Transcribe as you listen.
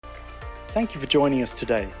Thank you for joining us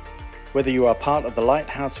today. Whether you are part of the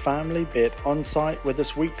Lighthouse family, be it on-site with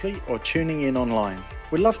us weekly or tuning in online,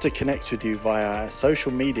 we'd love to connect with you via our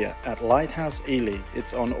social media at Lighthouse Ely.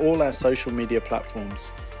 It's on all our social media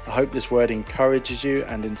platforms. I hope this word encourages you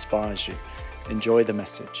and inspires you. Enjoy the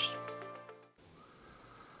message.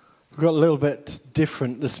 We've got a little bit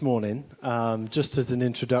different this morning. Just as an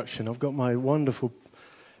introduction, I've got my wonderful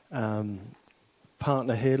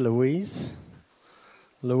partner here, Louise.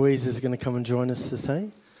 Louise is going to come and join us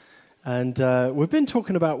today. And we've been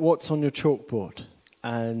talking about what's on your chalkboard.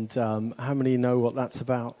 And how many know what that's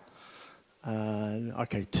about?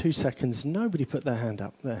 Okay, 2 seconds. Nobody put their hand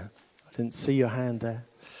up there. I didn't see your hand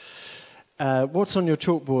there. What's on your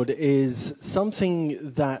chalkboard is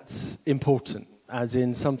something that's important, as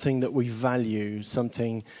in something that we value,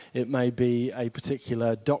 something, it may be a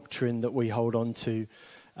particular doctrine that we hold on to,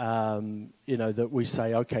 that we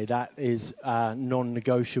say, okay, that is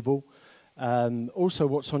non-negotiable. Also,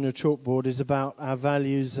 what's on your chalkboard is about our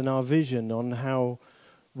values and our vision on how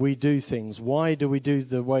we do things. Why do we do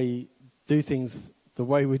the way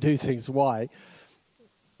we do things? Why? I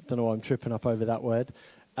don't know why I'm tripping up over that word.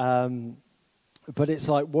 But it's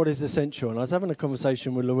like, what is essential? And I was having a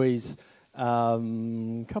conversation with Louise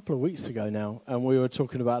a couple of weeks ago now, and we were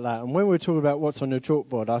talking about that. And when we were talking about what's on your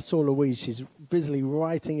chalkboard, I saw Louise, she's busily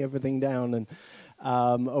writing everything down and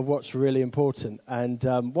of what's really important. And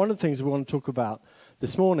one of the things we want to talk about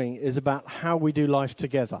this morning is about how we do life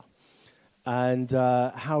together, and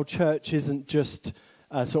how church isn't just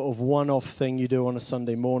a sort of one-off thing you do on a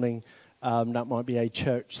Sunday morning. That might be a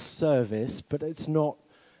church service, but it's not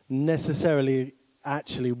necessarily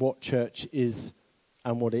actually what church is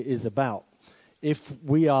and what it is about. If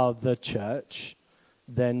we are the church,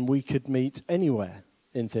 then we could meet anywhere,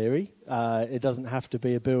 in theory. It doesn't have to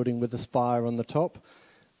be a building with a spire on the top,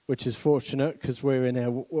 which is fortunate because we're in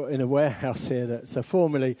a warehouse here that's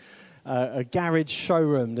formerly a garage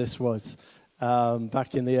showroom. This was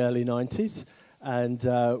back in the early 90s, and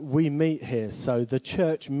we meet here. So the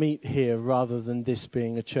church meet here rather than this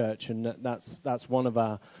being a church, and that's one of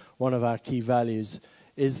our key values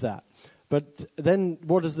is that. But then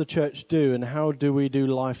what does the church do, and how do we do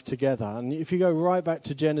life together? And if you go right back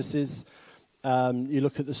to Genesis, you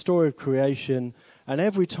look at the story of creation, and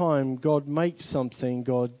every time God makes something,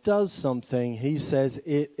 God does something, he says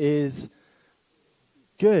it is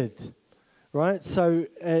good, right? So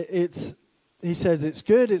he says it's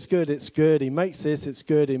good, it's good, it's good. He makes this, it's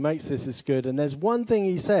good. He makes this, it's good. And there's one thing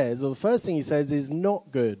he says, or the first thing he says is not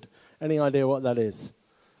good. Any idea what that is?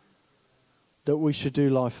 That we should do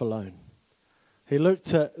life alone. He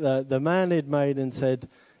looked at the man he'd made and said,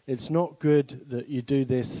 it's not good that you do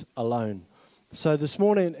this alone. So this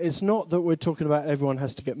morning, it's not that we're talking about everyone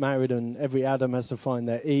has to get married and every Adam has to find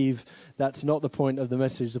their Eve. That's not the point of the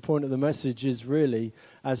message. The point of the message is really,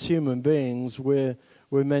 as human beings, we're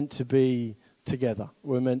meant to be together.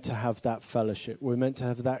 We're meant to have that fellowship. We're meant to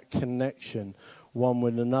have that connection one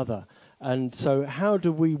with another. And so how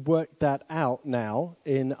do we work that out now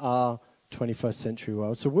in our 21st century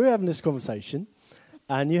world? So we're having this conversation.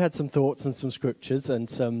 And you had some thoughts and some scriptures and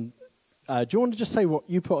some... do you want to just say what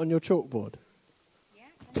you put on your chalkboard? Yeah.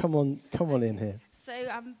 Come on in here. So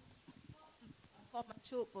on my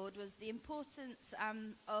chalkboard was the importance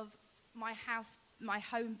of my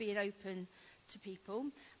home being open to people,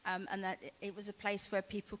 and that it was a place where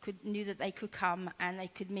people knew that they could come and they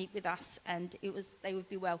could meet with us, and they would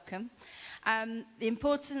be welcome. The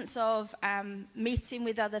importance of meeting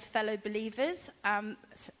with other fellow believers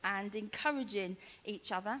and encouraging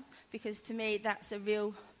each other, because to me that's a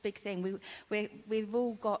real big thing. We've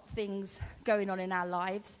all got things going on in our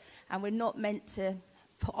lives, and we're not meant to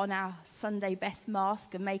put on our Sunday best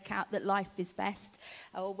mask and make out that life is best.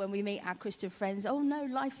 Or when we meet our Christian friends, oh no,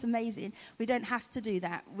 life's amazing. We don't have to do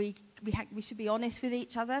that. We should be honest with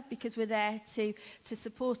each other, because we're there to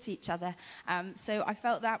support each other. So I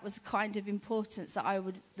felt that was kind of importance,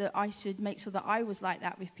 that I should make sure that I was like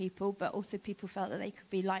that with people, but also people felt that they could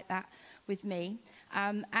be like that with me.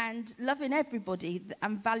 And loving everybody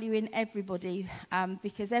and valuing everybody,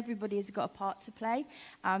 because everybody has got a part to play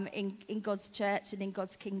in God's church and in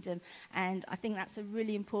God's kingdom. And I think that's a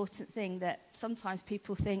really important thing, that sometimes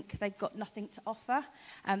people think they've got nothing to offer,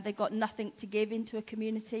 they've got nothing to give into a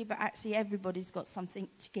community, but actually everybody's got something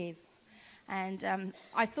to give. And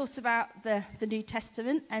I thought about the New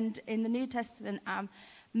Testament, and in the New Testament,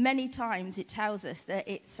 many times it tells us that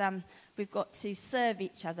it's we've got to serve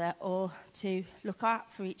each other or to look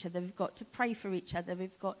out for each other. We've got to pray for each other.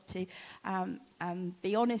 We've got to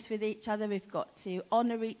be honest with each other. We've got to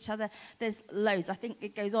honour each other. There's loads. I think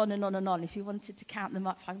it goes on and on and on. If you wanted to count them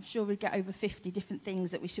up, I'm sure we'd get over 50 different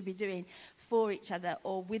things that we should be doing for each other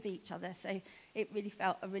or with each other. So it really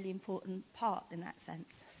felt a really important part in that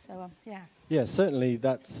sense. So, yeah. Yeah, certainly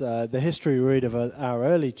that's the history we read of our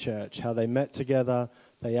early church, how they met together,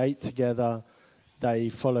 they ate together, they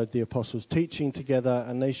followed the apostles' teaching together,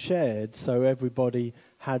 and they shared so everybody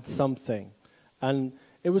had something. And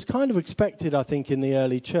it was kind of expected, I think, in the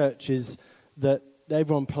early churches that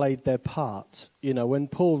everyone played their part. You know, when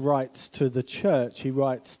Paul writes to the church, he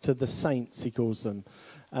writes to the saints, he calls them.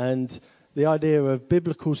 And the idea of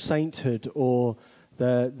biblical sainthood or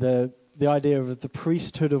the idea of the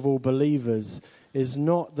priesthood of all believers is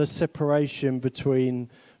not the separation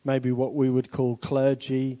between maybe what we would call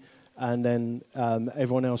clergy and then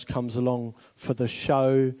everyone else comes along for the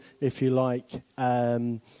show, if you like.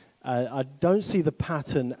 I don't see the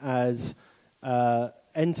pattern as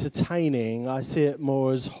entertaining. I see it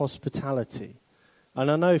more as hospitality. And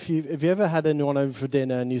I know if you ever had anyone over for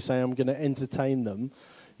dinner and you say, I'm going to entertain them,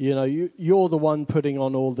 you know, you're the one putting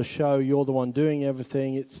on all the show. You're the one doing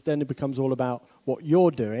everything. Then it becomes all about what you're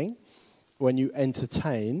doing when you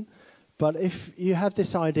entertain. But if you have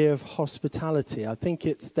this idea of hospitality, I think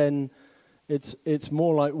it's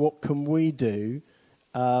more like what can we do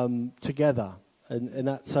together, and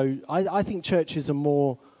that. So I think churches are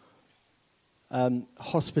more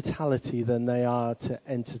hospitality than they are to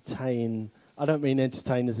entertain. I don't mean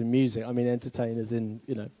entertain as in music. I mean entertain as in,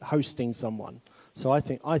 you know, hosting someone. So I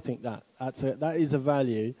think that is a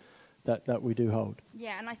value that we do hold.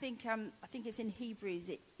 Yeah, and I think it's in Hebrews.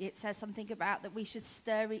 It says something about that we should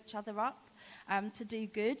stir each other up to do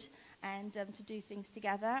good and to do things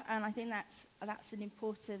together. And I think that's an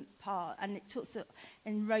important part. And it talks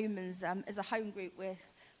in Romans as a home group. We're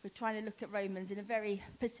trying to look at Romans in a very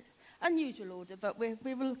unusual order, but we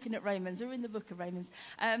were looking at Romans. We're in the book of Romans,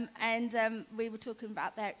 and we were talking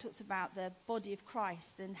about there. It talks about the body of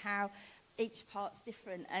Christ and how each part's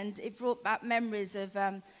different, and it brought back memories of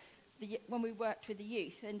when we worked with the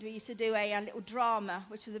youth, and we used to do a little drama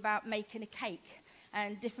which was about making a cake,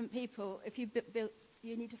 and different people, if you built,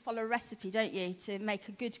 you need to follow a recipe, don't you, to make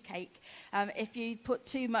a good cake. If you put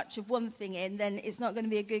too much of one thing in, then it's not going to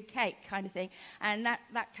be a good cake, kind of thing. And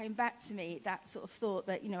that came back to me, that sort of thought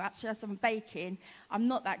that, you know, actually as I'm baking, I'm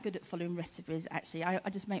not that good at following recipes, actually. I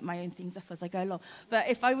just make my own things up as I go along. But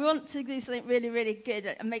if I want to do something really, really good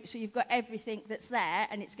and make sure you've got everything that's there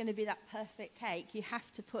and it's going to be that perfect cake, you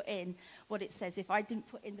have to put in what it says. If I didn't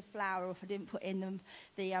put in the flour, or if I didn't put in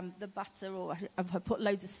the butter, or if I put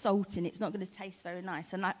loads of salt in, it's not going to taste very nice.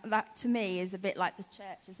 And that to me is a bit like the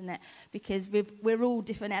church, isn't it? Because we're all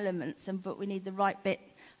different elements, but we need the right bit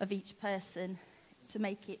of each person to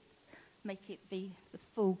make it be the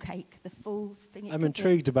full cake, the full thing. I'm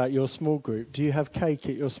intrigued about your small group. Do you have cake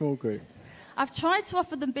at your small group? I've tried to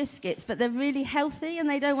offer them biscuits, but they're really healthy and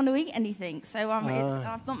they don't want to eat anything. So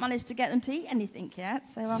I've not managed to get them to eat anything yet.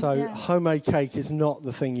 So yeah. Homemade cake is not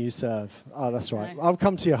the thing you serve. Oh, that's right. No. I'll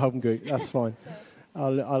come to your home group. That's fine.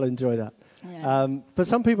 I'll enjoy that. Yeah. But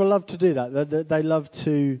some people love to do that. They love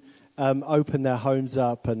to open their homes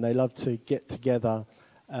up, and they love to get together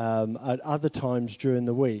at other times during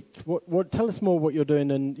the week. Tell us more what you're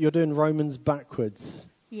doing. And you're doing Romans backwards.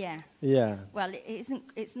 Yeah. Yeah. Well, it isn't.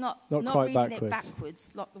 It's not quite reading backwards. It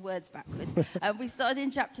backwards, not the words backwards. We started in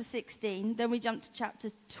chapter 16, then we jumped to chapter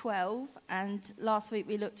 12, and last week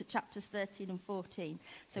we looked at chapters 13 and 14.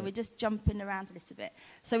 So we're just jumping around a little bit.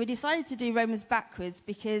 So we decided to do Romans backwards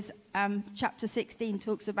because chapter 16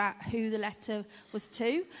 talks about who the letter was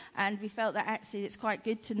to, and we felt that actually it's quite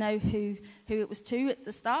good to know who it was to at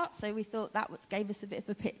the start. So we thought that gave us a bit of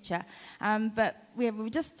a picture. But we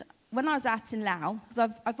just. When I was out in Laos,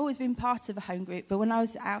 because I've always been part of a home group, but when I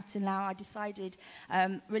was out in Laos, I decided,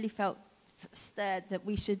 really felt stirred that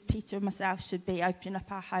Peter and myself should be opening up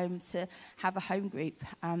our home to have a home group.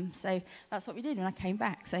 So that's what we did when I came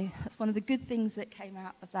back. So that's one of the good things that came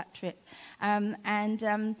out of that trip.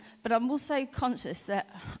 But I'm also conscious that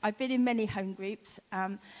I've been in many home groups,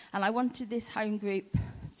 and I wanted this home group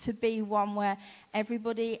to be one where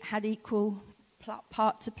everybody had equal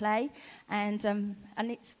part to play, and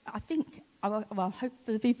it's, I think, well, hope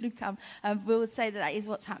for the people who come, we'll say that is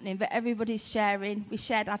what's happening, but everybody's sharing. We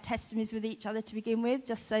shared our testimonies with each other to begin with,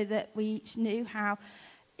 just so that we each knew how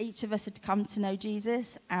each of us had come to know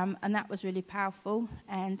Jesus, and that was really powerful,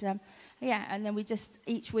 and Yeah, and then we just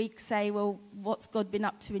each week say, well, what's God been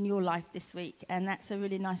up to in your life this week? And that's a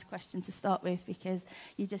really nice question to start with, because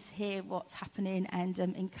you just hear what's happening and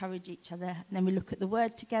encourage each other. And then we look at the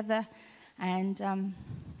Word together and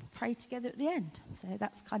pray together at the end. So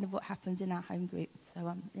that's kind of what happens in our home group.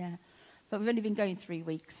 So, yeah. But we've only been going 3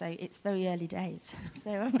 weeks, so it's very early days.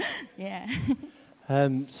 So, yeah.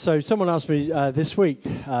 So someone asked me this week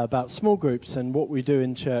about small groups and what we do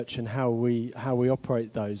in church and how we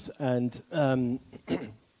operate those. And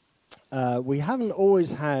we haven't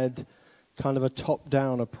always had kind of a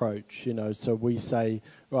top-down approach, you know. So we say,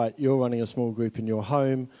 right, you're running a small group in your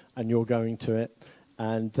home and you're going to it,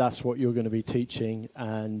 and that's what you're going to be teaching,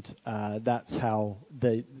 and that's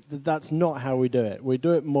not how we do it. We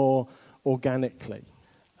do it more organically.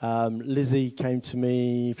 Lizzie came to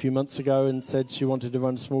me a few months ago and said she wanted to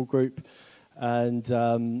run a small group,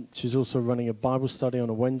 and she's also running a Bible study on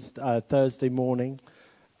a Thursday morning,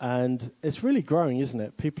 and it's really growing, isn't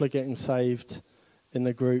it? People are getting saved in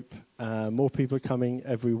the group. More people are coming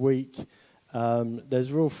every week.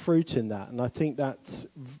 There's real fruit in that, and I think that's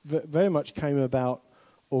very much came about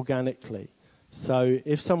organically. So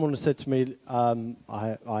if someone said to me,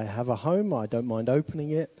 I have a home, I don't mind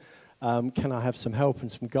opening it, can I have some help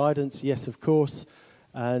and some guidance? Yes, of course.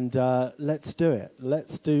 And let's do it.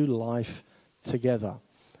 Let's do life together.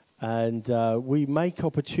 And we make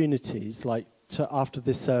opportunities, like after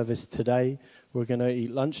this service today, we're going to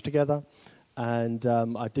eat lunch together. And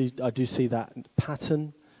I do see that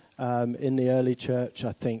pattern in the early church.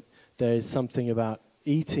 I think there's something about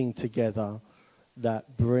eating together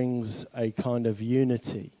that brings a kind of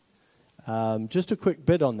unity. Just a quick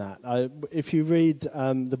bit on that. If you read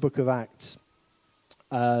the book of Acts,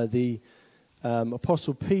 the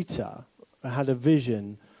Apostle Peter had a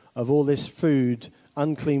vision of all this food,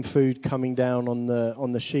 unclean food, coming down on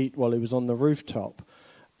the sheet while he was on the rooftop.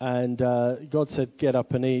 And God said, get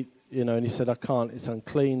up and eat, you know, and he said, I can't, it's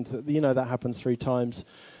unclean. You know, that happens 3 times.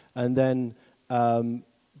 And then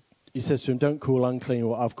he says to him, don't call unclean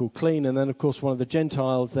what I've called clean. And then, of course, one of the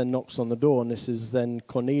Gentiles then knocks on the door, and this is then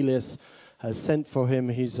Cornelius has sent for him.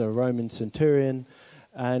 He's a Roman centurion,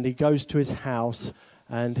 and he goes to his house,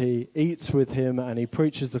 and he eats with him, and he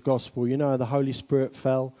preaches the gospel. You know, the Holy Spirit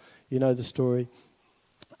fell. You know the story.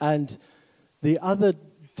 And the other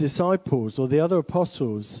disciples, or the other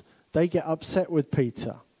apostles, they get upset with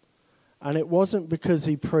Peter. And it wasn't because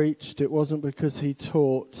he preached, it wasn't because he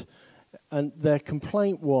taught. And their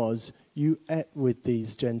complaint was, you ate with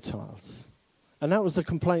these Gentiles. And that was the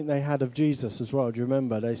complaint they had of Jesus as well. Do you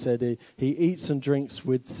remember? They said he eats and drinks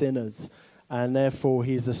with sinners, and therefore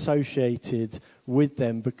he's associated with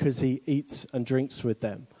them because he eats and drinks with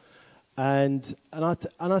them. And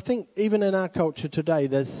I think even in our culture today,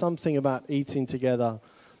 there's something about eating together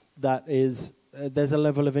that is, there's a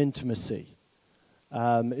level of intimacy.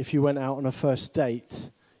 If you went out on a first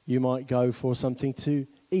date, you might go for something to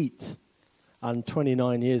eat. And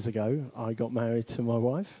 29 years ago, I got married to my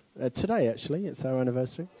wife. Today, actually, it's our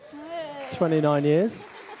anniversary. Hey. 29 years.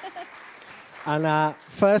 And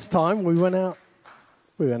first time we went out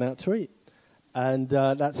to eat, and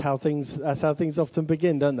that's how things often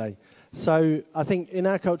begin, don't they? So I think in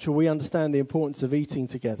our culture we understand the importance of eating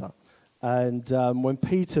together. And when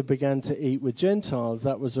Peter began to eat with Gentiles,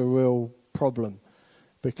 that was a real problem,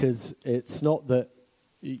 because it's not that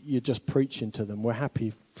you're just preaching to them. We're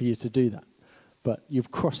happy for you to do that. But you've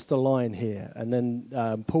crossed the line here. And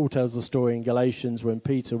then Paul tells the story in Galatians when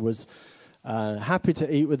Peter was happy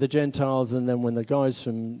to eat with the Gentiles, and then when the guys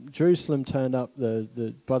from Jerusalem turned up,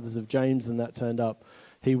 the brothers of James and that turned up,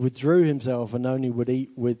 he withdrew himself and only would eat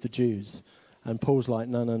with the Jews. And Paul's like,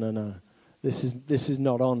 no. This is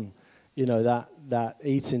not on. You know, that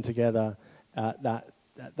eating together,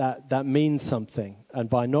 that means something. And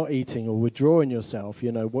by not eating or withdrawing yourself,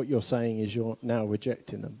 you know, what you're saying is you're now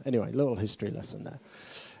rejecting them. Anyway, little history lesson there.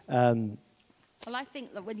 Well, I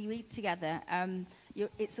think that when you eat together,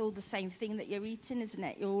 it's all the same thing that you're eating, isn't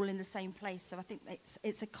it? You're all in the same place. So I think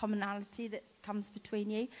it's a commonality that comes between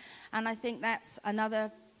you. And I think that's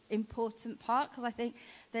another important part, because I think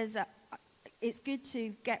it's good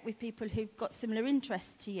to get with people who've got similar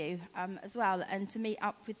interests to you as well, and to meet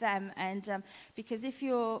up with them. And because if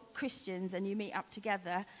you're Christians and you meet up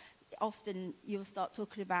together, often you'll start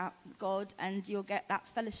talking about God and you'll get that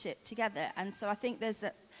fellowship together. And so I think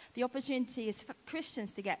the opportunity is for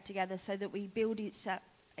Christians to get together so that we build each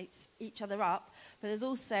other up. But there's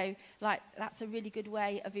also, that's a really good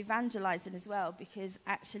way of evangelizing as well, because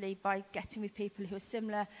actually by getting with people who are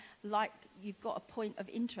similar, you've got a point of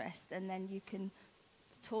interest, and then you can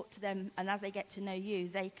talk to them, and as they get to know you,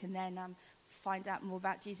 they can then find out more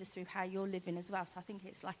about Jesus through how you're living as well. So I think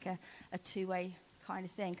it's like a two-way kind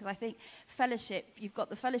of thing. Because I think fellowship, you've got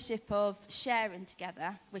the fellowship of sharing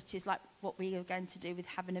together, which is like what we are going to do with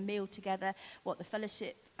having a meal together, what the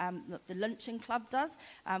fellowship, the luncheon club does,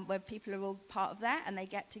 where people are all part of that and they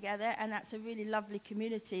get together, and that's a really lovely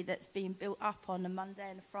community that's been built up on a Monday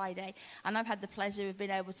and a Friday. And I've had the pleasure of being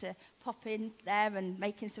able to pop in there and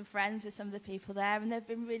making some friends with some of the people there, and they've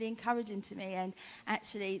been really encouraging to me, and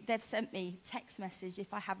actually they've sent me text message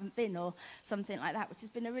if I haven't been or something like that, which has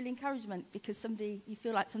been a real encouragement, because you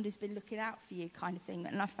feel like somebody's been looking out for you kind of thing,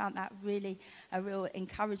 and I found that really a real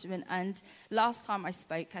encouragement. And last time I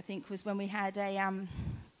spoke, I think, was when we had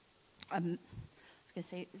I was going to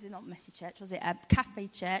say, is it not Messy Church, was it a cafe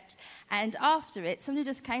church? And after it, somebody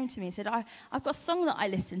just came to me and said, I've got a song that I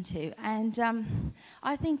listen to, and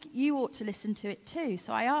I think you ought to listen to it too.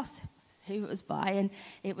 So I asked who it was by, and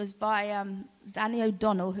it was by Danny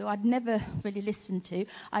O'Donnell, who I'd never really listened to.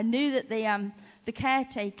 I knew that the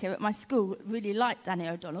caretaker at my school really liked Danny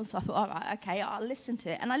O'Donnell, so I thought, all right, okay, I'll listen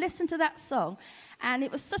to it. And I listened to that song, and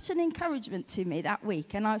it was such an encouragement to me that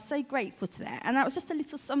week, and I was so grateful to that. And that was just a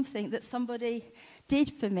little something that somebody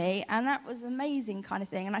did for me, and that was amazing kind of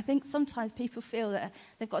thing. And I think sometimes people feel that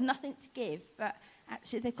they've got nothing to give, but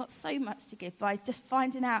actually they've got so much to give by just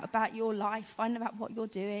finding out about your life, finding out what you're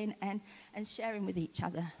doing, and sharing with each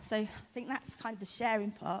other. So I think that's kind of the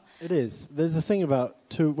sharing part. It is. There's a thing about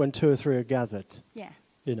when two or three are gathered. Yeah.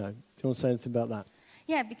 You know, do you want to say anything about that?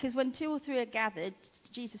 Yeah, because when two or three are gathered,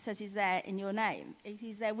 Jesus says he's there in your name.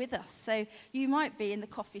 He's there with us. So you might be in the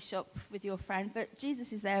coffee shop with your friend, but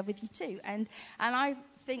Jesus is there with you too. And I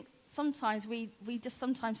think sometimes we just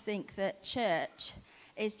sometimes think that church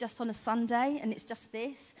is just on a Sunday and it's just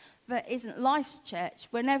this, but isn't life's church.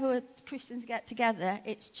 Whenever Christians get together,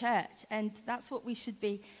 it's church, and that's what we should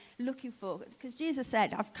be looking for. Because Jesus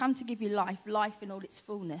said, I've come to give you life in all its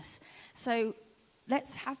fullness. So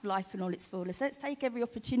let's have life in all its fullness. Let's take every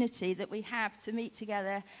opportunity that we have to meet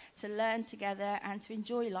together, to learn together, and to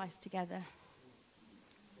enjoy life together.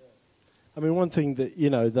 I mean, one thing that,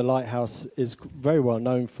 the Lighthouse is very well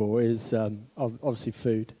known for is obviously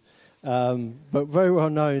food, but very well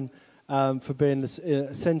known for being the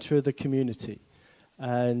centre of the community.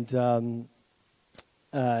 And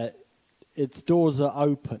its doors are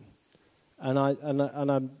open. And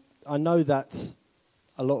I know that's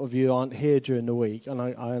a lot of you aren't here during the week, and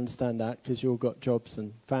I understand that because you've all got jobs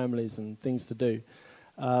and families and things to do.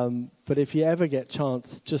 But if you ever get a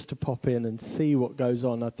chance just to pop in and see what goes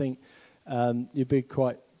on, I think you'd be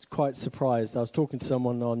quite surprised. I was talking to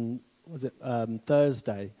someone on,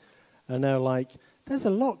 Thursday, and they're like, there's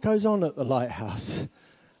a lot goes on at the Lighthouse.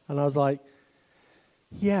 And I was like,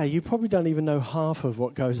 yeah, you probably don't even know half of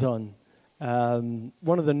what goes on.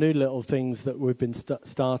 One of the new little things that we've been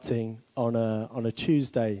starting on a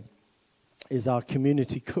Tuesday is our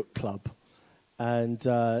community cook club, and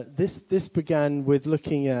this began with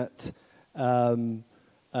looking at some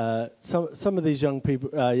of these young people,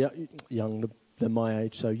 young, they're my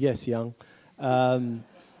age, so yes, young.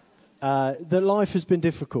 Their life has been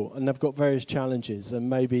difficult, and they've got various challenges, and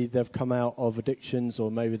maybe they've come out of addictions, or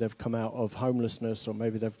maybe they've come out of homelessness, or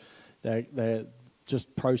maybe they're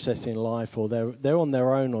just processing life, or they're on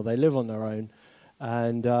their own, or they live on their own.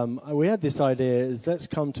 And we had this idea: is let's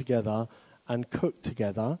come together and cook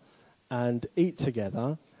together, and eat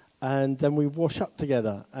together, and then we wash up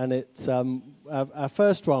together. And it's our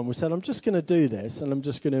first one. We said, I'm just going to do this, and I'm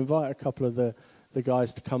just going to invite a couple of the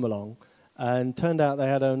guys to come along. And turned out they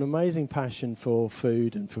had an amazing passion for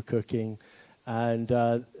food and for cooking. And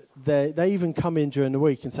they even come in during the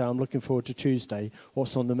week and say, I'm looking forward to Tuesday.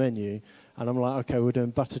 What's on the menu? And I'm like, okay, we're doing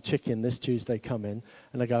butter chicken this Tuesday, come in.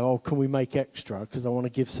 And they go, oh, can we make extra? Because I want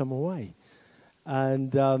to give some away.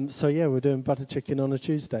 And so, yeah, we're doing butter chicken on a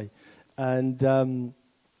Tuesday. And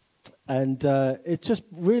it's just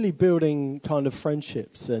really building kind of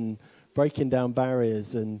friendships and breaking down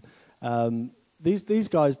barriers. And these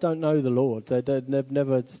guys don't know the Lord. They've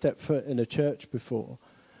never stepped foot in a church before.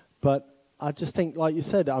 But I just think, like you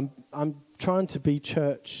said, I'm trying to be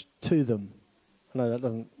church to them. I know that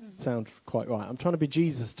doesn't sound quite right. I'm trying to be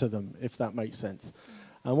Jesus to them, if that makes sense.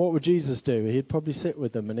 And what would Jesus do? He'd probably sit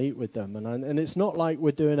with them and eat with them. And it's not like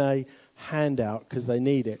we're doing a handout because they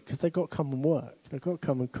need it, because they've got to come and work. They've got to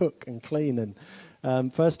come and cook and clean.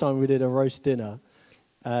 And first time we did a roast dinner,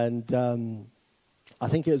 and I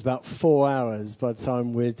think it was about 4 hours by the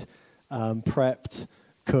time we'd prepped,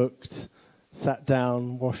 cooked, sat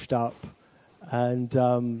down, washed up.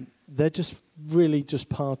 And they're just really just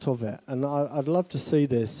part of it. And I'd love to see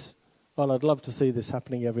this. Well, I'd love to see this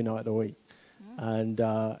happening every night of the week. And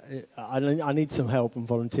I need some help and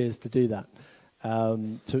volunteers to do that.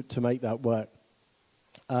 to make that work.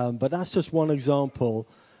 But that's just one example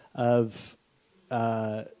of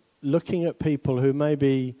looking at people who may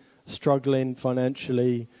be struggling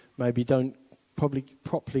financially, maybe don't probably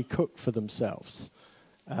properly cook for themselves,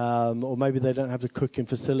 or maybe they don't have the cooking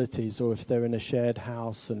facilities, or if they're in a shared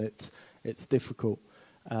house and it's difficult.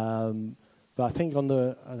 But I think on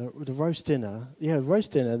the roast dinner,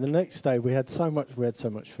 the next day we had so much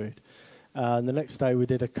food. And the next day we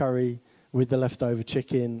did a curry with the leftover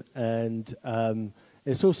chicken, and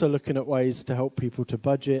it's also looking at ways to help people to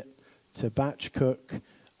budget, to batch cook.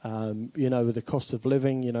 With the cost of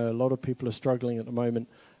living, a lot of people are struggling at the moment.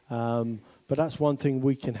 But that's one thing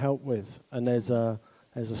we can help with. And there's a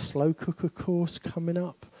slow cooker course coming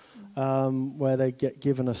up, where they get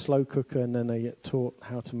given a slow cooker and then they get taught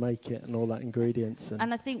how to make it and all that ingredients.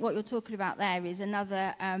 And I think what you're talking about there is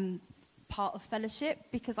another part of fellowship,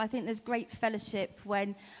 because I think there's great fellowship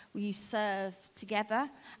when you serve together.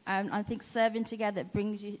 I think serving together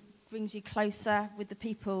brings you closer with the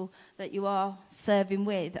people that you are serving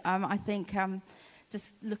with. I think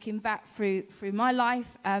just looking back through my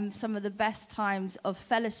life, some of the best times of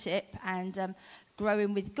fellowship and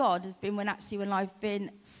growing with God has been when I've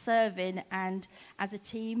been serving and as a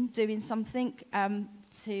team doing something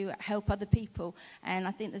to help other people. And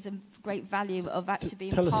I think there's a great value of actually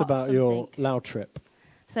being part of something. Tell us about your Lao trip.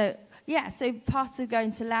 So part of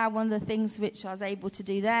going to Laos, one of the things which I was able to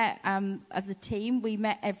do there, as a team, we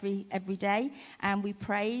met every day and we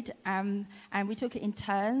prayed, and we took it in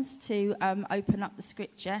turns to open up the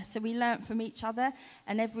scripture. So we learnt from each other,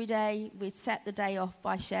 and every day we'd set the day off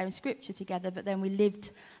by sharing scripture together, but then we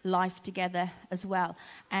lived life together as well.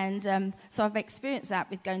 And so I've experienced that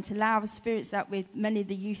with going to Laos. I've experienced that with many of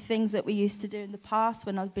the youth things that we used to do in the past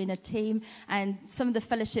when I've been a team, and some of the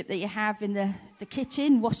fellowship that you have in the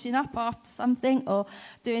kitchen, washing up after something or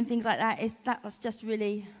doing things like that,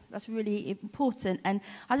 that's really important. And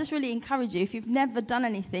I just really encourage you, if you've never done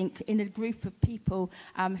anything in a group of people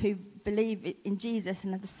who believe in Jesus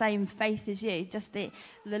and have the same faith as you, just the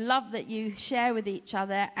love that you share with each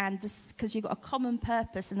other, and because you've got a common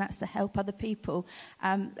purpose, and that's to help other people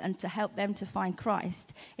and to help them to find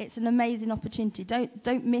Christ. It's an amazing opportunity.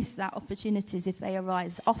 Don't miss that opportunities if they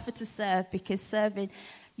arise. Offer to serve, because serving,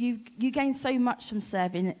 you gain so much from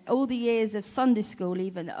serving. All the years of Sunday school,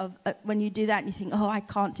 even when you do that and you think, oh, I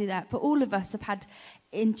can't do that. But all of us have had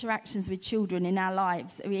interactions with children in our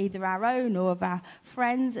lives, either our own or of our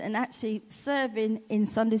friends, and actually serving in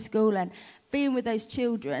Sunday school and being with those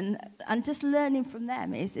children and just learning from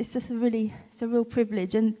them it's just a real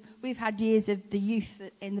privilege. And we've had years of the youth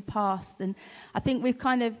in the past, and I think we've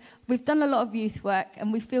done a lot of youth work,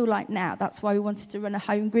 and we feel like now that's why we wanted to run a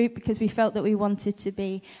home group, because we felt that we wanted to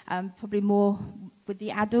be probably more with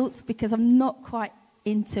the adults, because I'm not quite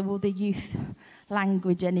into all the youth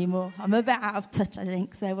language anymore. I'm a bit out of touch, I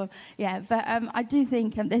think. So, but I do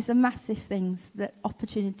think there's a massive things, that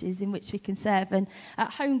opportunities in which we can serve. And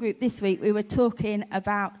at home group this week, we were talking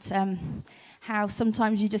about how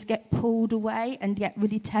sometimes you just get pulled away and get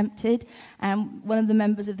really tempted. And one of the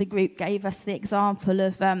members of the group gave us the example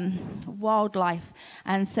of wildlife.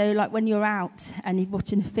 And so, like when you're out and you're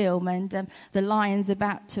watching a film and the lion's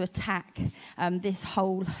about to attack this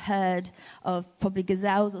whole herd of probably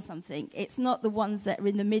gazelles or something, it's not the ones that are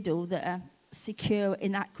in the middle that are secure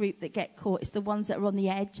in that group that get caught. It's the ones that are on the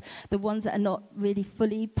edge, the ones that are not really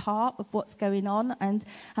fully part of what's going on. And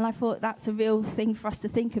I thought that's a real thing for us to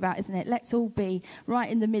think about, isn't it? Let's all be right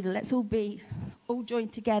in the middle. Let's all be all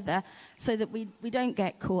joined together so that we don't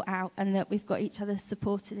get caught out, and that we've got each other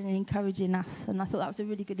supporting and encouraging us. And I thought that was a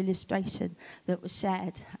really good illustration that was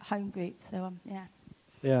shared at home group. So, yeah.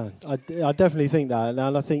 Yeah, I definitely think that.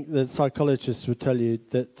 And I think that psychologists would tell you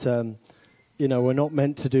that we're not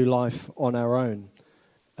meant to do life on our own.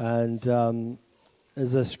 And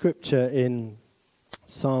there's a scripture in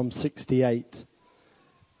Psalm 68,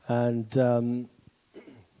 and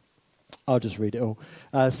I'll just read it all.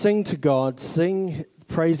 Sing to God, sing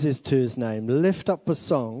praises to his name. Lift up a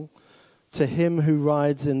song to him who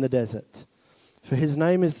rides in the desert. For his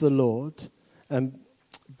name is the Lord, and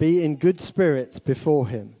be in good spirits before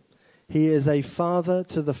him. He is a father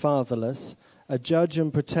to the fatherless, a judge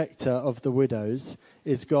and protector of the widows,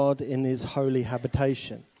 is God in his holy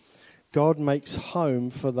habitation. God makes home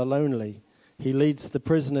for the lonely. He leads the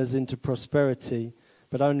prisoners into prosperity,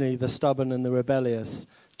 but only the stubborn and the rebellious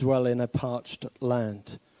dwell in a parched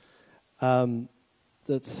land.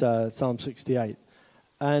 That's Psalm 68.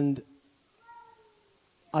 And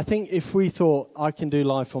I think if we thought, I can do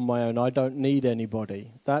life on my own, I don't need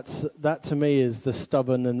anybody, that to me is the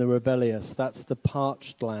stubborn and the rebellious. That's the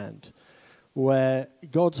parched land. where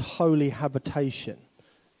God's holy habitation,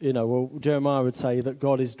 Jeremiah would say that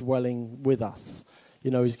God is dwelling with us.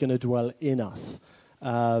 He's going to dwell in us.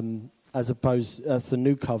 As the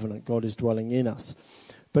new covenant, God is dwelling in us.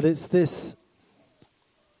 But it's this,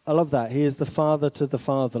 I love that. He is the father to the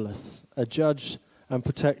fatherless. A judge and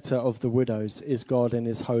protector of the widows is God in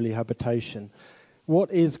his holy habitation.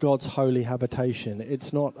 What is God's holy habitation?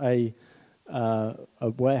 It's not a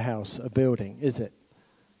warehouse, a building, is it?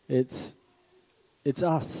 It's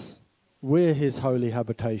us. We're his holy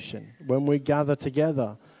habitation. When we gather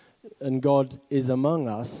together and God is among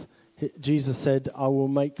us, Jesus said, I will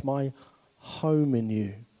make my home in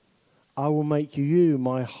you. I will make you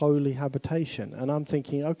my holy habitation. And I'm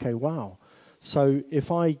thinking, okay, wow. So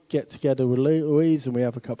if I get together with Louise and we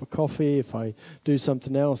have a cup of coffee, if I do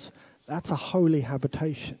something else, that's a holy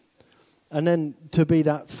habitation. And then to be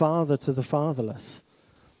that father to the fatherless.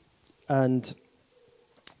 And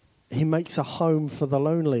he makes a home for the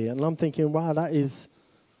lonely. And I'm thinking, wow, I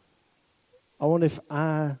wonder if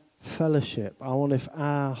our fellowship, I wonder if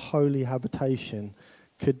our holy habitation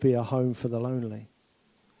could be a home for the lonely.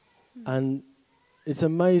 And it's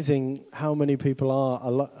amazing how many people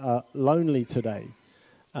are lonely today.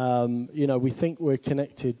 We think we're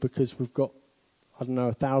connected because we've got,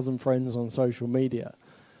 1,000 friends on social media.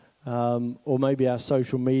 Or maybe our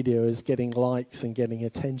social media is getting likes and getting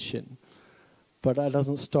attention. But that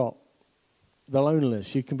doesn't stop the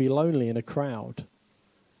loneliness. You can be lonely in a crowd.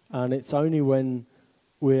 And it's only when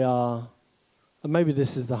we are, and maybe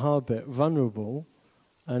this is the hard bit, vulnerable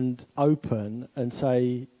and open and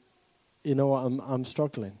say, you know what, I'm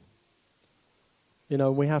struggling.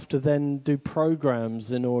 We have to then do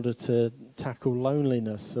programs in order to tackle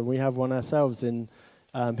loneliness. And we have one ourselves in,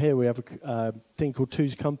 here we have a thing called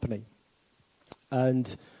Two's Company.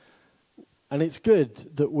 And it's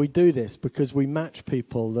good that we do this because we match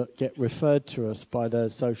people that get referred to us by the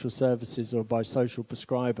social services or by social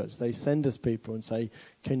prescribers. They send us people and say,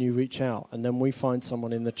 can you reach out? And then we find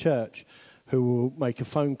someone in the church who will make a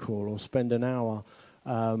phone call or spend an hour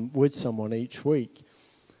with someone each week.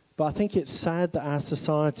 But I think it's sad that our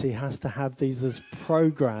society has to have these as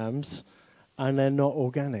programs and they're not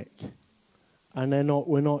organic. And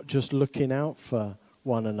we're not just looking out for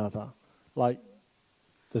one another. Like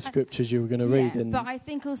the scriptures you were going to read. But I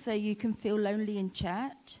think also you can feel lonely in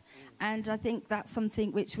church. And I think that's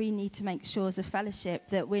something which we need to make sure as a fellowship,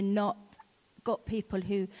 that we're not got people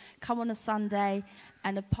who come on a Sunday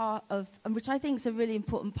and a part of, and which I think is a really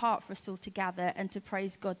important part for us all to gather and to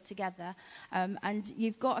praise God together. And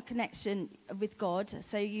you've got a connection with God,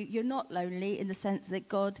 so you're not lonely in the sense that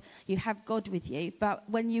you have God with you. But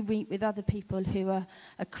when you meet with other people who are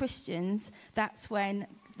Christians, that's when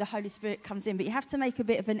the Holy Spirit comes in. But you have to make a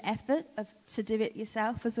bit of an effort to do it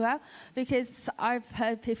yourself as well. Because I've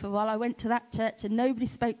heard people, well, I went to that church and nobody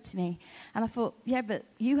spoke to me. And I thought, yeah, but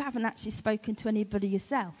you haven't actually spoken to anybody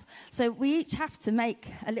yourself. So we each have to make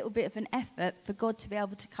a little bit of an effort for God to be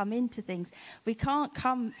able to come into things. We can't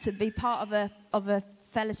come to be part of a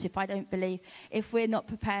fellowship, I don't believe, if we're not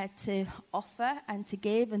prepared to offer and to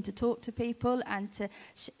give and to talk to people and to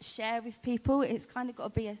share with people. It's kind of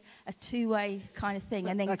got to be a two-way kind of thing.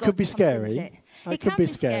 And then that God could be comes scary. into it. It can be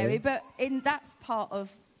scary, but that's part of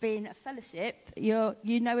being a fellowship.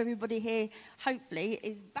 Everybody here hopefully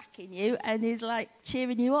is backing you and is like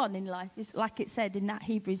cheering you on in life. It's like it said in that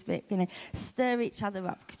Hebrews bit, stir each other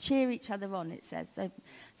up, cheer each other on, it says, so,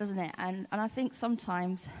 doesn't it? And I think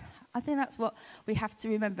sometimes, I think that's what we have to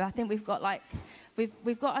remember. I think we've got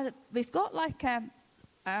a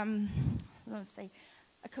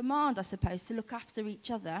command, I suppose, to look after each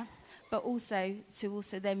other, but also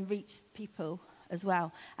to then reach people as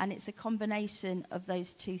well. And it's a combination of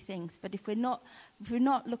those two things. But if we're not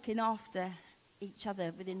looking after each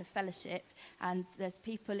other within the fellowship, and there's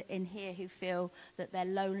people in here who feel that they're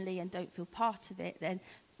lonely and don't feel part of it, then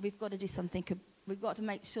we've got to do something. We've got to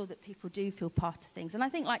make sure that people do feel part of things. And I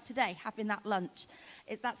think like today, having that lunch,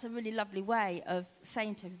 that's a really lovely way of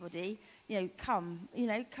saying to everybody, come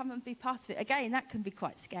and be part of it. Again, that can be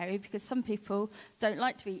quite scary because some people don't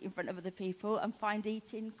like to eat in front of other people and find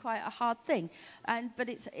eating quite a hard thing. But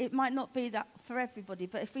it might not be that for everybody.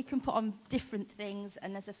 But if we can put on different things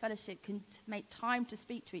and as a fellowship can make time to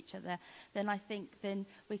speak to each other, then I think then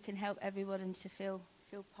we can help everyone to feel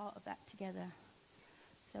part of that together.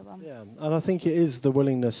 So, and I think it is the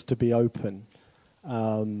willingness to be open,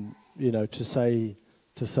 to say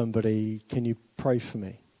to somebody, can you pray for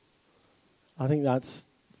me? I think that's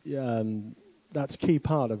key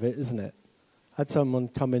part of it, isn't it? I had someone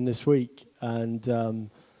come in this week and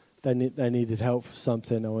they needed help for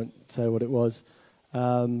something. I won't say what it was.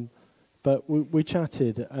 But we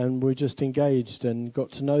chatted and we just engaged and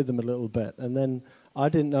got to know them a little bit. And then I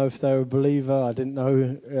didn't know if they were a believer. I didn't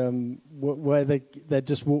know where they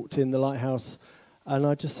just walked in the lighthouse. And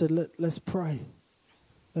I just said, let's pray.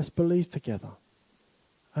 Let's believe together.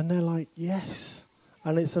 And they're like, yes.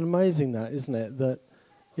 And it's amazing that, isn't it? That,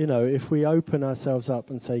 you know, if we open ourselves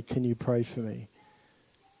up and say, can you pray for me?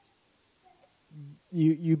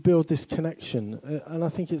 You build this connection. And I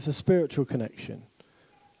think it's a spiritual connection.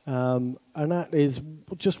 And that is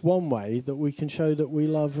just one way that we can show that we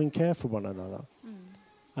love and care for one another. Mm.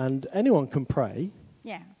 And anyone can pray.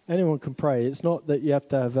 Yeah. Anyone can pray. It's not that you have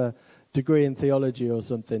to have a degree in theology or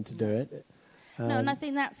something to do it. No, and I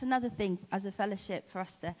think that's another thing as a fellowship for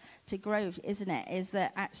us to grow, isn't it? Is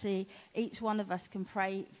that actually each one of us can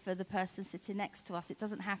pray for the person sitting next to us. It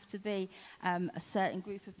doesn't have to be a certain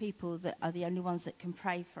group of people that are the only ones that can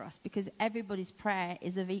pray for us, because everybody's prayer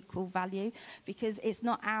is of equal value, because it's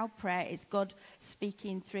not our prayer, it's God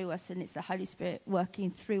speaking through us, and it's the Holy Spirit working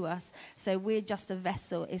through us. So we're just a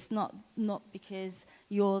vessel. It's not because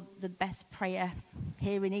you're the best prayer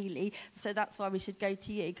here in Ely, so that's why we should go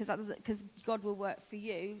to you, because God will work for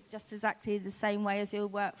you just exactly the same way as he'll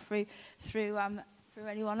work through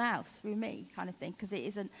anyone else, through me, kind of thing, because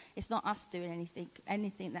it's not us doing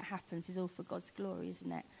anything that happens is all for God's glory,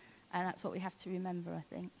 isn't it? And that's what we have to remember, I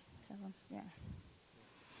think. So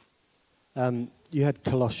you had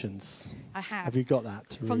Colossians. I have. Have you got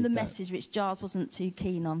that? From the Message, which Giles wasn't too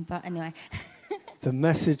keen on, but anyway. The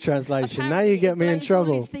Message translation. Now you get me in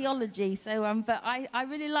trouble. It's theology, so but I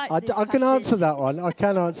really like this I can answer that one. I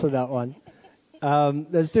can answer that one.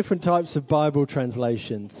 There's different types of Bible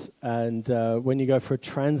translations, and when you go for a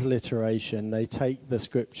transliteration, they take the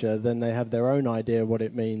scripture, then they have their own idea what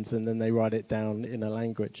it means, and then they write it down in a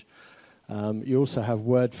language. You also have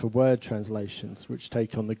word-for-word translations, which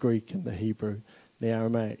take on the Greek and the Hebrew, the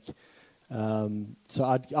Aramaic. So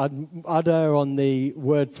I'd err on the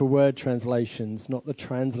word-for-word translations, not the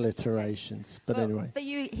transliterations. But anyway. But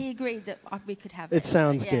he agreed that we could have it. It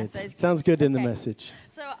sounds good. So it sounds good in the Message.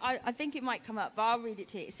 So I think it might come up, but I'll read it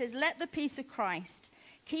to you. It says, "Let the peace of Christ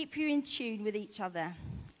keep you in tune with each other,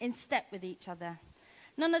 in step with each other.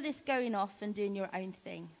 None of this going off and doing your own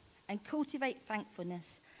thing. And cultivate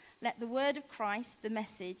thankfulness. Let the word of Christ, the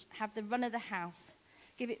Message, have the run of the house.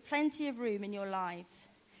 Give it plenty of room in your lives.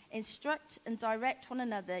 Instruct and direct one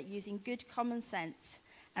another using good common sense,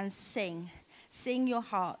 and sing your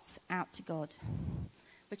hearts out to God."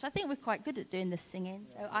 Which I think we're quite good at doing this singing.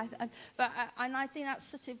 So I think that's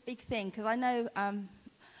such a big thing, because I know,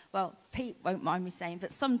 well, Pete won't mind me saying,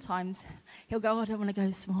 but sometimes he'll go, "I don't want to go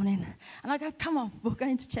this morning." And I go, "Come on, we're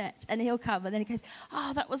going to church." And he'll come, and then he goes,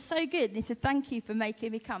 "Oh, that was so good." And he said, "Thank you for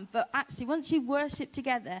making me come." But actually, once you worship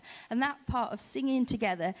together, and that part of singing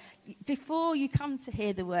together, before you come to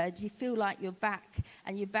hear the word, you feel like you're back,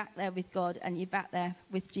 and you're back there with God, and you're back there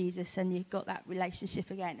with Jesus, and you've got that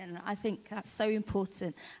relationship again. And I think that's so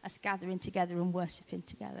important, us gathering together and worshiping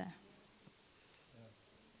together.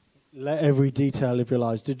 Let every detail of your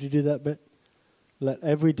lives. Did you do that bit? Let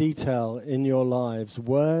every detail in your lives,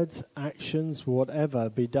 words, actions, whatever,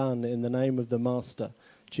 be done in the name of the Master,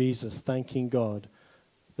 Jesus, thanking God,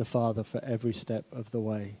 the Father, for every step of the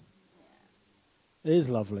way. It is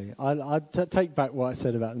lovely. I take back what I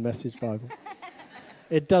said about the Message Bible.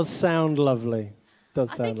 It does sound lovely. I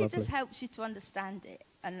think it just helps you to understand it,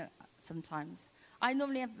 and sometimes. I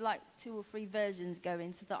normally have like 2 or 3 versions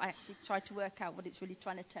going, so that I actually try to work out what it's really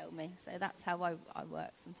trying to tell me. So that's how I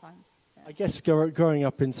work sometimes. Yeah. I guess growing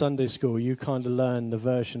up in Sunday school, you kind of learn the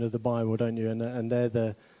version of the Bible, don't you? And they're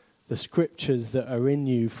the scriptures that are in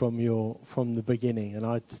you from the beginning. And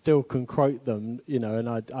I still can quote them, you know. And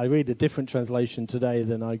I read a different translation today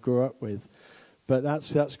than I grew up with. But that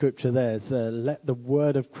scripture there is, "Let the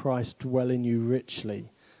word of Christ dwell in you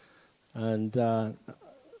richly." And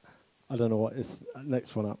I don't know what is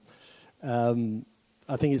next one up.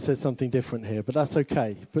 I think it says something different here, but that's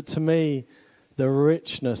okay. But to me, the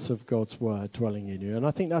richness of God's word dwelling in you, and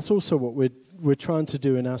I think that's also what we're trying to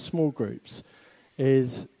do in our small groups,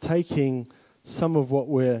 is taking some of what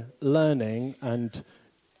we're learning and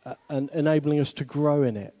enabling us to grow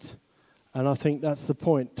in it. And I think that's the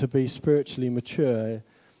point, to be spiritually mature,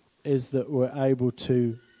 is that we're able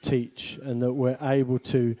to teach and that we're able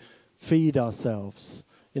to feed ourselves.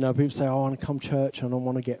 You know, people say, "Oh, I want to come to church and I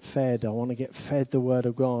want to get fed. I want to get fed the word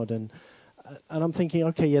of God." And I'm thinking,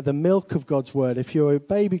 okay, yeah, the milk of God's word. If you're a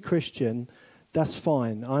baby Christian, that's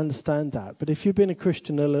fine. I understand that. But if you've been a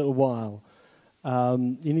Christian a little while,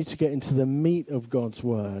 you need to get into the meat of God's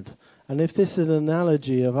word. And if this is an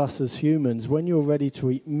analogy of us as humans, when you're ready to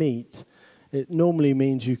eat meat, it normally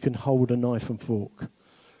means you can hold a knife and fork.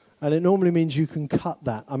 And it normally means you can cut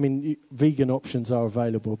that. I mean, vegan options are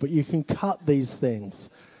available, but you can cut these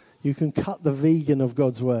things. You can cut the vegan of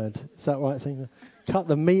God's word. Is that right thing? Cut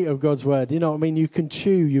the meat of God's word. You know what I mean? You can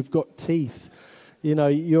chew. You've got teeth. You know,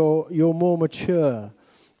 you're more mature.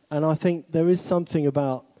 And I think there is something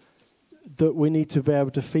about that we need to be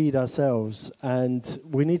able to feed ourselves, and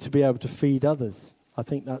we need to be able to feed others. I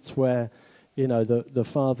think that's where, you know, the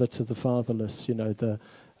father to the fatherless, you know,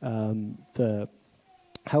 the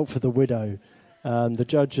help for the widow, the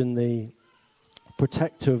judge and the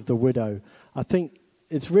protector of the widow. I think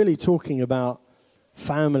it's really talking about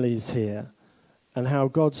families here and how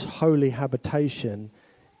God's holy habitation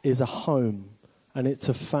is a home and it's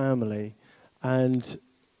a family. And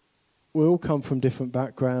we all come from different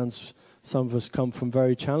backgrounds. Some of us come from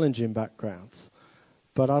very challenging backgrounds.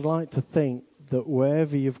 But I'd like to think that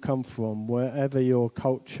wherever you've come from, wherever your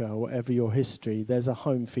culture, whatever your history, there's a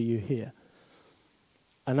home for you here.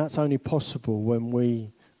 And that's only possible when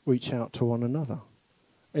we reach out to one another.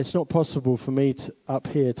 It's not possible for me up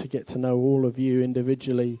here to get to know all of you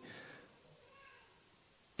individually.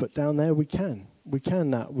 But down there we can. We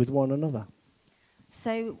can that with one another.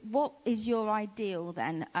 So what is your ideal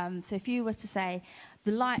then? So if you were to say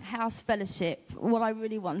the Lighthouse Fellowship, what I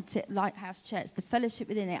really want it, Lighthouse Church, the fellowship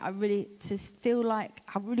within it, I really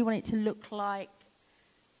want it to look like,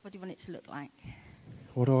 what do you want it to look like?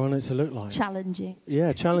 What do I want it to look like? Challenging.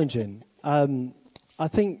 Yeah, challenging. I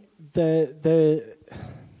think there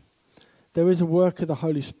is a work of the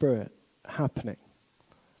Holy Spirit happening.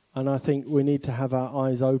 And I think we need to have our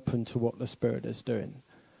eyes open to what the Spirit is doing.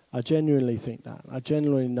 I genuinely think that. I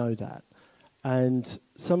genuinely know that. And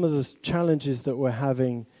some of the challenges that we're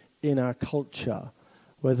having in our culture,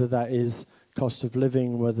 whether that is cost of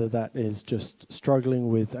living, whether that is just struggling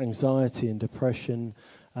with anxiety and depression,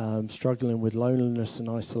 struggling with loneliness and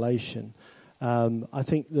isolation, I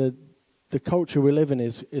think the culture we live in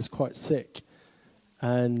is quite sick.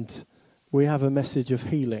 And we have a message of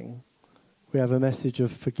healing. We have a message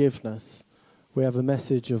of forgiveness. We have a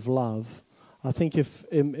message of love. I think if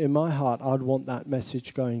in my heart, I'd want that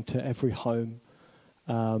message going to every home,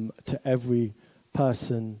 to every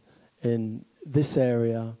person in this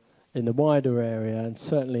area, in the wider area, and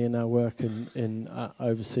certainly in our work in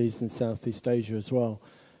overseas in Southeast Asia as well.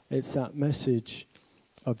 It's that message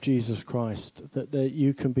of Jesus Christ, that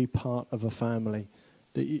you can be part of a family,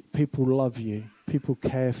 that people love you, people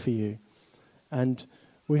care for you. And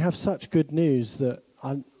we have such good news that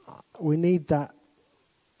we need that.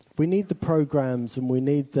 We need the programs and we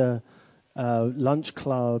need the lunch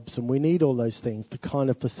clubs and we need all those things to kind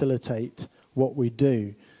of facilitate what we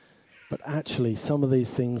do. But actually, some of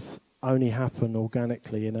these things only happen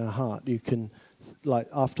organically in our heart. You can, like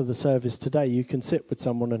after the service today, you can sit with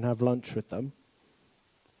someone and have lunch with them,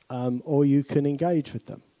 or you can engage with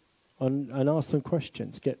them and ask them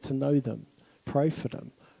questions, get to know them, pray for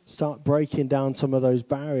them, start breaking down some of those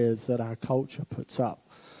barriers that our culture puts up.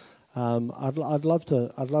 I'd love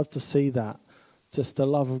to see that, just the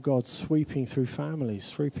love of God sweeping through families,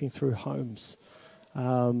 sweeping through homes.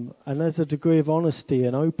 And there's a degree of honesty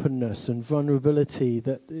and openness and vulnerability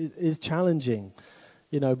that is challenging,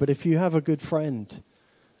 you know. But if you have a good friend,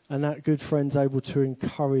 and that good friend's able to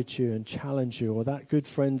encourage you and challenge you, or that good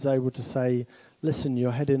friend's able to say, "Listen,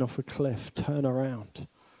 you're heading off a cliff. Turn around."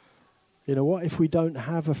 You know, what if we don't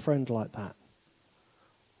have a friend like that?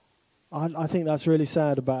 I think that's really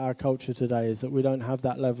sad about our culture today, is that we don't have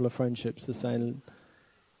that level of friendships. They're saying,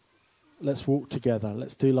 let's walk together,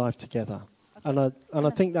 let's do life together. Okay. And I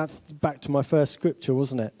think that's back to my first scripture,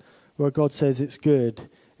 wasn't it? Where God says it's good,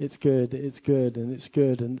 it's good, it's good, and it's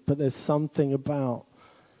good. But there's something about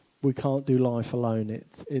we can't do life alone.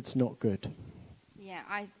 It's not good. Yeah,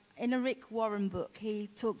 in a Rick Warren book, he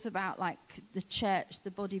talks about like the church,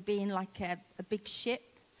 the body being like a big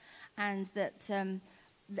ship, and that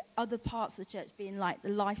the other parts of the church being like the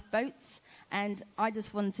lifeboats. And I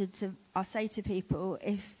just wanted to, I say to people,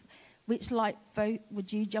 which lifeboat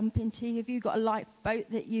would you jump into? Have you got a lifeboat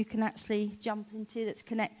that you can actually jump into that's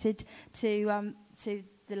connected to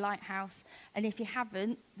the lighthouse? And if you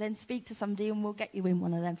haven't, then speak to somebody and we'll get you in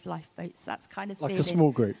one of those lifeboats. That's kind of like feeling. A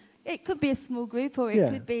small group. It could be a small group, or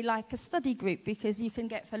it could be like a study group, because you can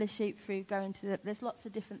get fellowship through going to there's lots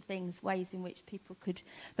of different things, ways in which people could.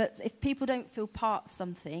 But if people don't feel part of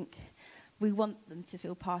something, we want them to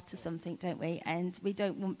feel part of something, don't we? And we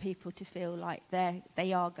don't want people to feel like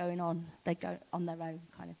they are going on, they go on their own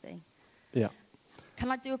kind of thing. Yeah.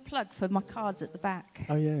 Can I do a plug for my cards at the back?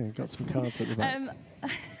 Oh yeah, got some cards at the back.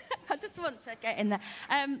 I just want to get in there.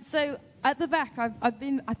 So at the back, I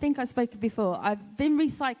think I've spoken before, I've been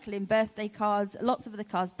recycling birthday cards, lots of other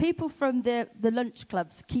cards. People from the lunch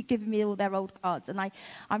clubs keep giving me all their old cards, and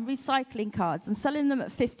I'm recycling cards. I'm selling them at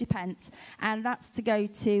 50p, and that's to go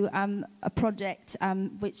to a project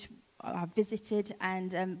which I visited,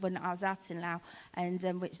 and when I was out in Laos,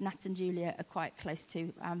 and which Nat and Julia are quite close to,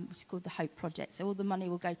 which is called the Hope Project. So all the money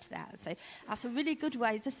will go to that. So that's a really good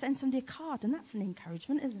way to send somebody a card, and that's an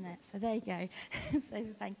encouragement, isn't it? So there you go. So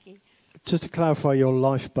thank you. Just to clarify your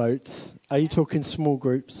lifeboats, are you talking small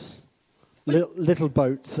groups? Little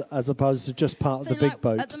boats as opposed to just part of the big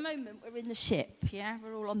boat? At the moment, we're in the ship, yeah?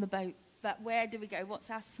 We're all on the boat. But where do we go?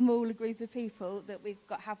 What's our smaller group of people that we've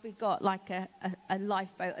got? Have we got like a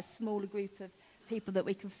lifeboat, a smaller group of people that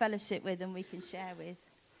we can fellowship with and we can share with?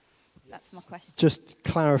 That's my question. Just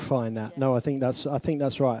clarifying that. Yeah. No, I think that's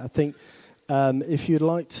right. I think if you'd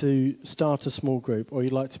like to start a small group or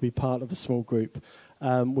you'd like to be part of a small group,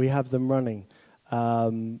 we have them running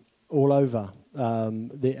all over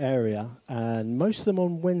the area, and most of them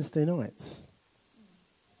on Wednesday nights.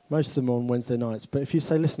 Most of them on Wednesday nights. But if you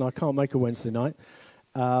say, listen, I can't make a Wednesday night,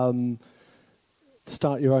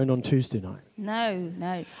 start your own on Tuesday night.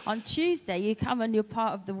 No. On Tuesday, you come and you're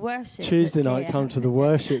part of the worship. Tuesday night, come to the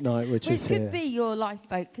worship night, which is here. Which could be your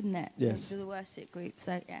lifeboat, couldn't it? Yes. To the worship group,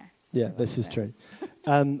 so yeah. Yeah, this is true.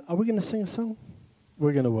 Are we going to sing a song?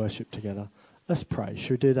 We're going to worship together. Let's pray.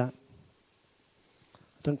 Should we do that?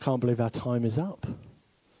 Can't believe our time is up.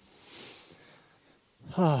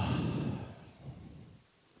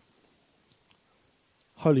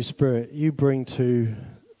 Holy Spirit, you bring to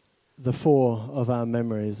the fore of our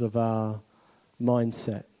memories, of our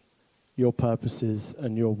mindset, your purposes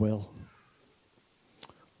and your will.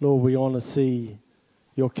 Lord, we want to see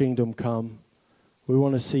your kingdom come. We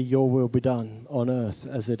want to see your will be done on earth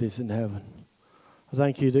as it is in heaven. I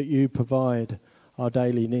thank you that you provide our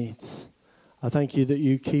daily needs. I thank you that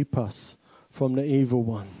you keep us from the evil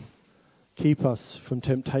one. Keep us from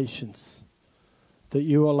temptations. That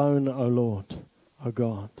you alone, O Lord, are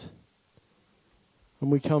God.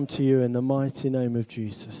 And we come to you in the mighty name of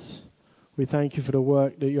Jesus. We thank you for the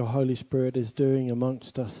work that your Holy Spirit is doing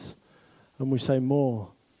amongst us. And we say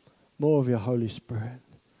more of your Holy Spirit,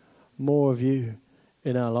 more of you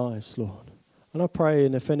in our lives, Lord. And I pray,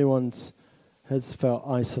 and if anyone has felt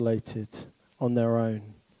isolated on their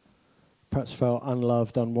own, perhaps felt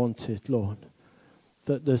unloved, unwanted, Lord,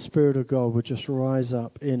 that the Spirit of God would just rise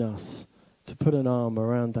up in us to put an arm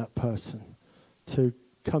around that person, to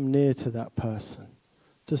come near to that person,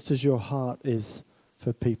 just as your heart is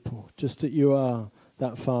for people, just that you are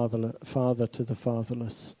that father to the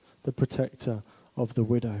fatherless, the protector of the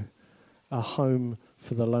widow, a home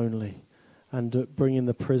for the lonely, and bringing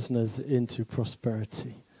the prisoners into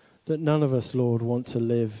prosperity. That none of us, Lord, want to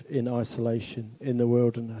live in isolation, in the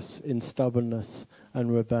wilderness, in stubbornness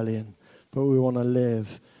and rebellion, but we want to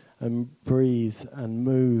live and breathe and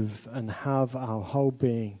move and have our whole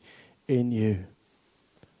being in you.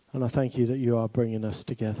 And I thank you that you are bringing us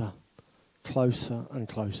together closer and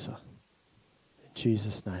closer. In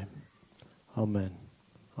Jesus' name, amen.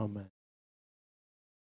 Amen.